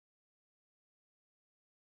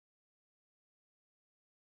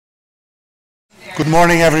Good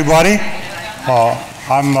morning, everybody.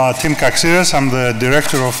 I'm Tim Kaxiris. I'm the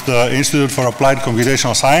director of the Institute for Applied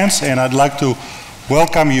Computational Science, and I'd like to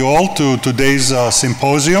welcome you all to today's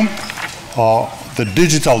symposium, The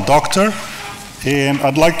Digital Doctor. And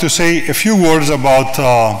I'd like to say a few words about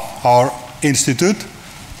our institute.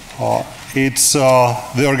 It's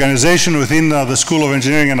the organization within the School of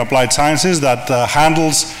Engineering and Applied Sciences that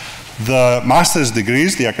handles the master's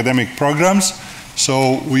degrees, the academic programs.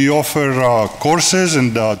 So we offer courses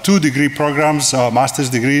and 2-degree programs, master's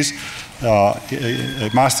degrees, a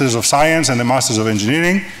Master's of Science and a Master's of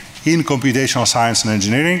Engineering in Computational Science and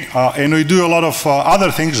Engineering. And we do a lot of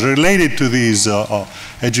other things related to these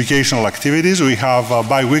educational activities. We have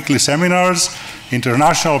bi-weekly seminars,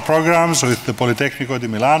 international programs with the Politecnico di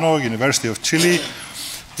Milano, University of Chile.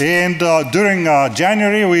 And during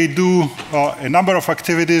January, we do a number of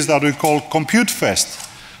activities that we call Compute Fest.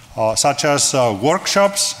 Such as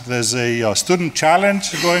workshops, there's a student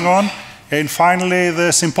challenge going on, and finally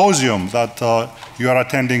the symposium that you are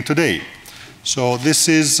attending today. So this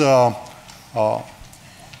is the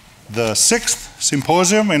 6th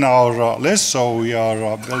symposium in our list, so we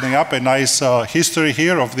are building up a nice history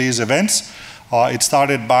here of these events. It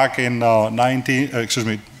started back in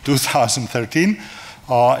 2013,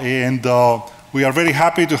 and we are very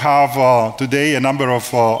happy to have today a number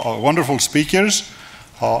of wonderful speakers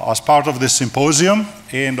as part of this symposium.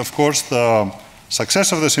 And of course, the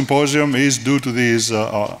success of the symposium is due to these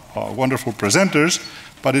wonderful presenters,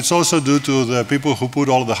 but it's also due to the people who put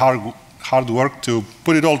all the hard work to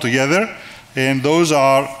put it all together. And those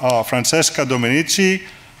are Francesca Domenici,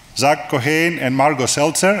 Zach Cohen, and Margot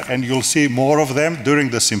Seltzer, and you'll see more of them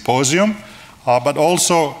during the symposium. But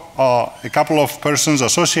also a couple of persons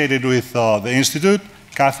associated with the Institute.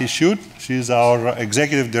 Kathy Shute, she's our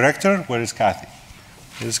executive director. Where is Kathy?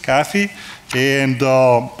 Here's Kathy. And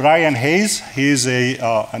Brian Hayes, he's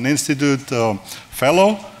an Institute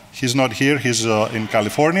fellow. He's not here, he's in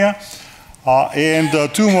California. And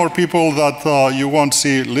 2 more people that you won't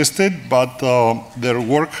see listed, but their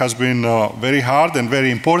work has been very hard and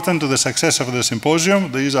very important to the success of the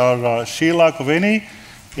symposium. These are Sheila Koveni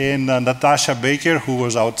and Natasha Baker, who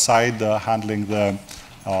was outside handling the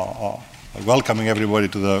welcoming everybody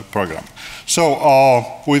to the program. So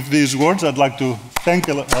with these words, I'd like to thank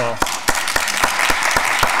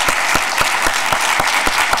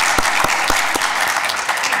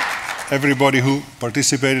everybody who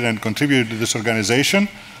participated and contributed to this organization,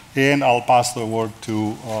 and I'll pass the word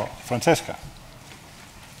to Francesca.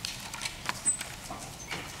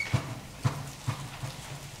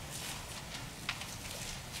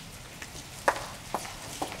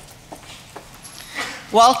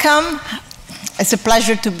 Welcome. It's a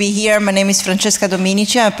pleasure to be here. My name is Francesca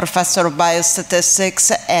Domenici. I'm a professor of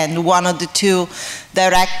biostatistics and one of the 2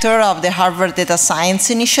 directors of the Harvard Data Science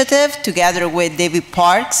Initiative, together with David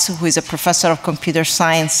Parks, who is a professor of computer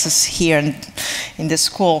sciences here in the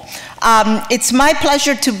school. It's my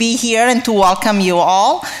pleasure to be here and to welcome you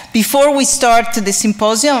all. Before we start the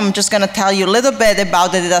symposium, I'm just going to tell you a little bit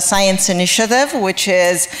about the Data Science Initiative, which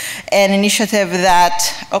is an initiative that,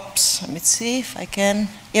 oops, let me see if I can,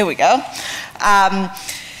 here we go.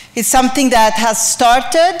 It's something that has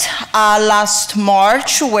started last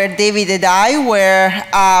March, where David and I were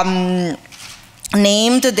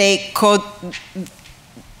named the co-director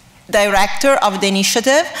of the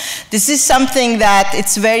initiative. This is something that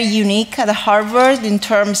it's very unique at Harvard in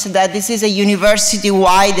terms that this is a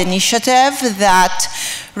university-wide initiative that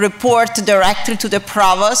report directly to the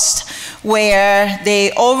provost, where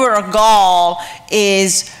the overall goal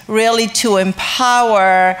is really to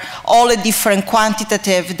empower all the different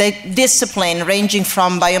quantitative disciplines, ranging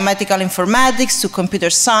from biomedical informatics to computer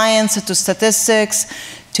science to statistics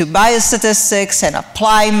to biostatistics and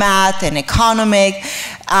applied math and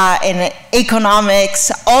economics,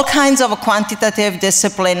 all kinds of quantitative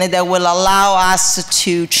discipline that will allow us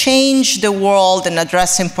to change the world and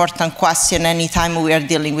address important questions anytime we are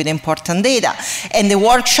dealing with important data. And the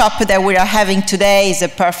workshop that we are having today is a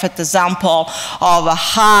perfect example of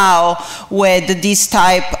how, with this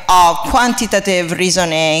type of quantitative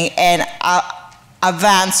reasoning and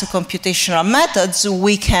advanced computational methods,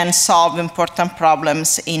 we can solve important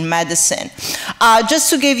problems in medicine.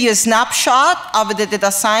 Just to give you a snapshot of the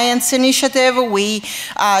Data Science Initiative, we,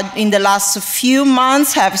 in the last few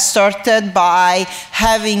months, have started by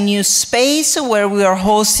having new space where we are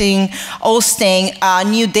hosting a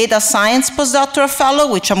new data science postdoctoral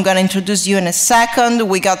fellow, which I'm going to introduce you in a second.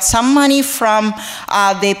 We got some money from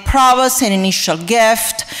the provost, an initial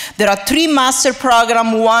gift. There are 3 master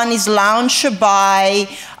programs. One is launched by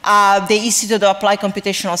the Institute of Applied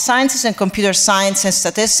Computational Sciences and Computer Science and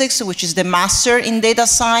Statistics, which is the master in data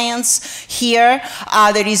science here.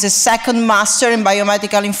 There is a second master in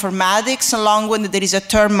biomedical informatics, along with there is a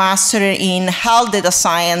third master in health data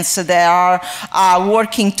science. They are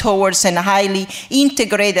working towards a highly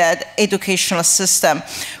integrated educational system.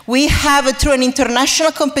 We have, through an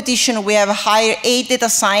international competition, we have hired 8 data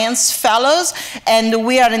science fellows, and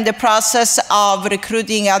we are in the process of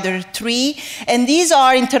recruiting other 3. And these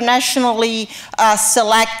are internationally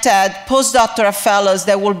selected postdoctoral fellows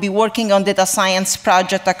that will be working on data science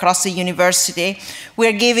projects across the university.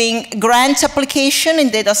 We're giving grant application in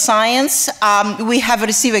data science. We have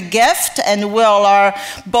received a gift, and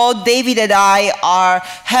both David and I are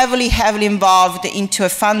heavily involved into a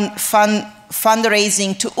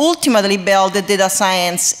fundraising to ultimately build the Data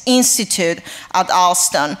Science Institute at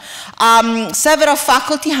Alston. Several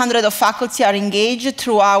faculty, hundreds of faculty are engaged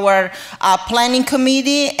through our planning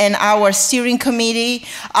committee and our steering committee.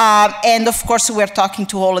 And of course, we're talking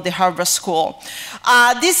to all of the Harvard School.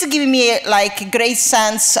 This is giving me like a great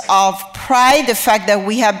sense of pride, the fact that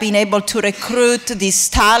we have been able to recruit this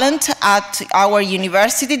talent at our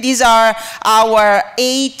university. These are our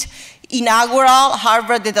 8 inaugural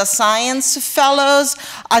Harvard Data Science Fellows.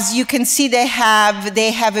 As you can see, they have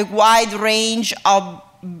a wide range of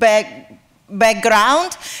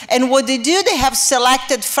background. And what they do, they have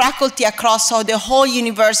selected faculty across the whole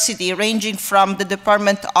university, ranging from the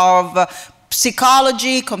Department of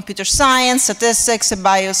Psychology, computer science, statistics,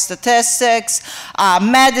 biostatistics,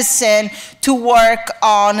 medicine, to work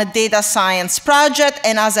on a data science project.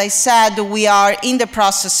 And as I said, we are in the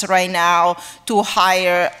process right now to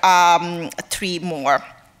hire 3 more.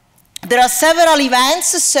 There are several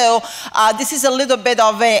events, so this is a little bit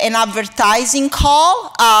of an advertising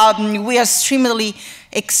call. We are extremely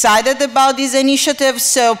excited about this initiative,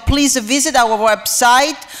 so please visit our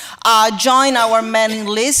website. Join our mailing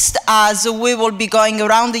list, as we will be going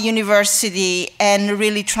around the university and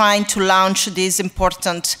really trying to launch this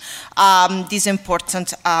important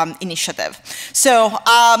initiative. So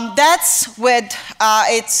that's with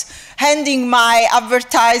it's ending my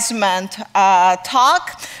advertisement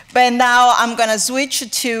talk. But now I'm going to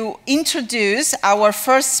switch to introduce our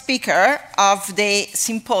first speaker of the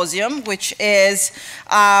symposium, which is,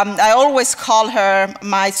 I always call her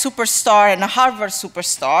my superstar and a Harvard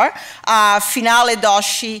superstar, Finale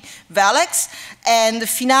Doshi Velex. And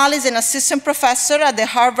Finale is an assistant professor at the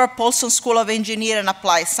Harvard Paulson School of Engineering and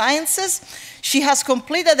Applied Sciences. She has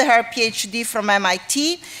completed her PhD from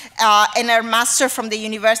MIT and her master from the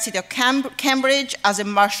University of Cambridge as a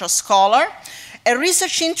Marshall Scholar. Her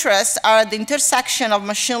research interests are at the intersection of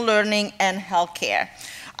machine learning and healthcare.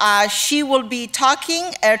 She will be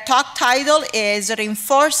talking, her talk title is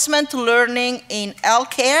Reinforcement Learning in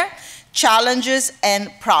Healthcare, Challenges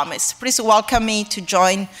and Promise. Please welcome me to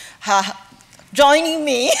joining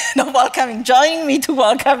me to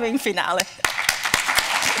welcoming Finale.